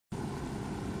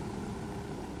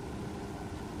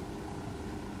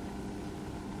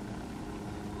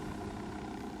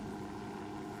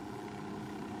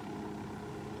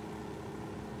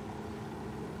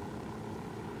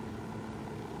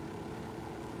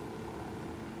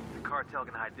cartel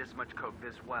can hide this much coke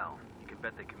this well, you can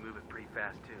bet they can move it pretty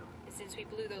fast too. And since we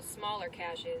blew those smaller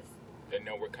caches... They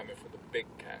know we're coming for the big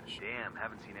cache. Damn,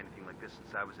 haven't seen anything like this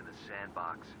since I was in the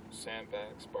sandbox.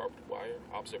 Sandbags, barbed wire,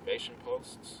 observation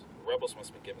posts. The rebels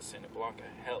must be giving Santa Blanca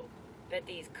hell. Bet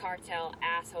these cartel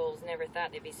assholes never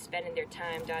thought they'd be spending their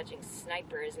time dodging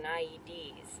snipers and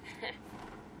IEDs.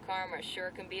 Karma sure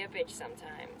can be a bitch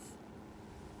sometimes.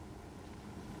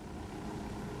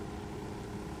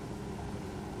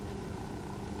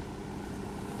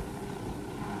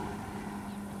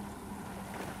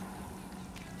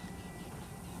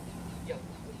 Yo,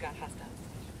 we've got hostiles.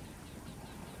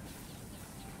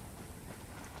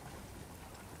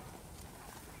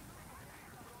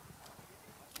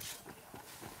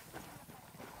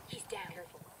 He's down.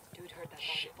 Careful. Dude heard that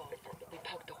Shit, ball. they found We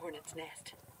poked the hornet's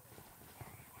nest.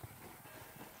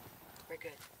 We're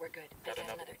good. We're good. They got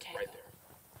another tango. right there.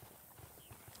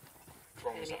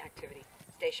 Drone is Enemy up. activity.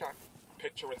 Stay sharp.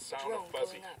 Picture and sound Drone of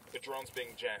Fuzzy. going up. The drone's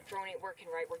being jammed. Drone ain't working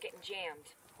right. We're getting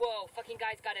jammed. Whoa, fucking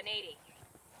guy's got an 80.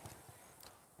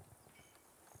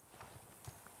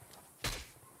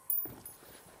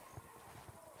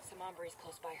 Some hombres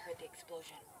close by heard the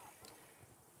explosion.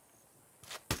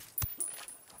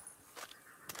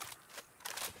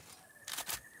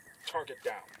 Target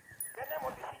down.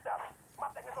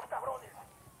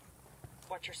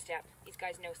 Watch your step. These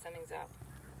guys know something's up.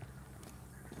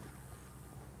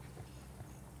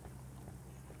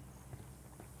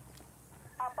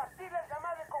 A partir del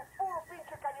llamarle con puro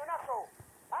pinche cañonazo.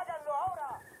 Háganlo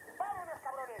ahora. Vámonos,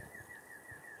 cabrones.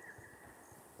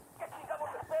 ¿Qué chingados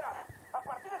esperas? A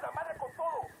partir de la madre con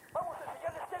todo. Vamos a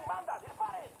enseñarles quién manda.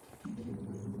 ¡Disparen!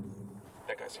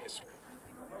 That guy's history.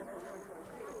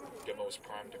 Gilmo is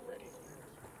primed and ready.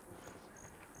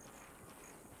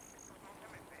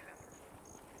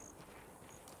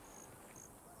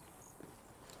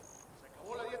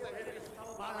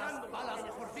 Balas,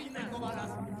 por fin tengo balas.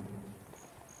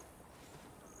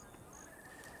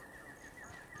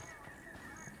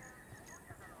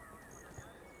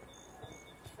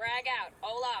 Frag out.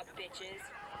 Hola, bitches.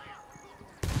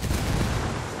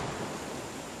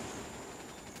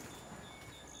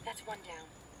 That's one down.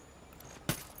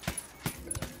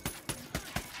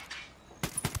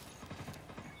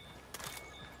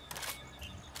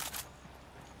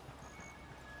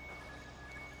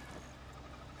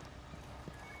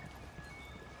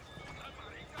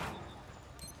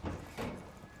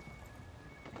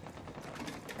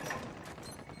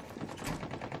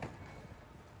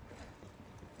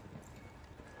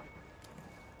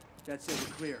 That's it,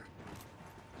 we're clear.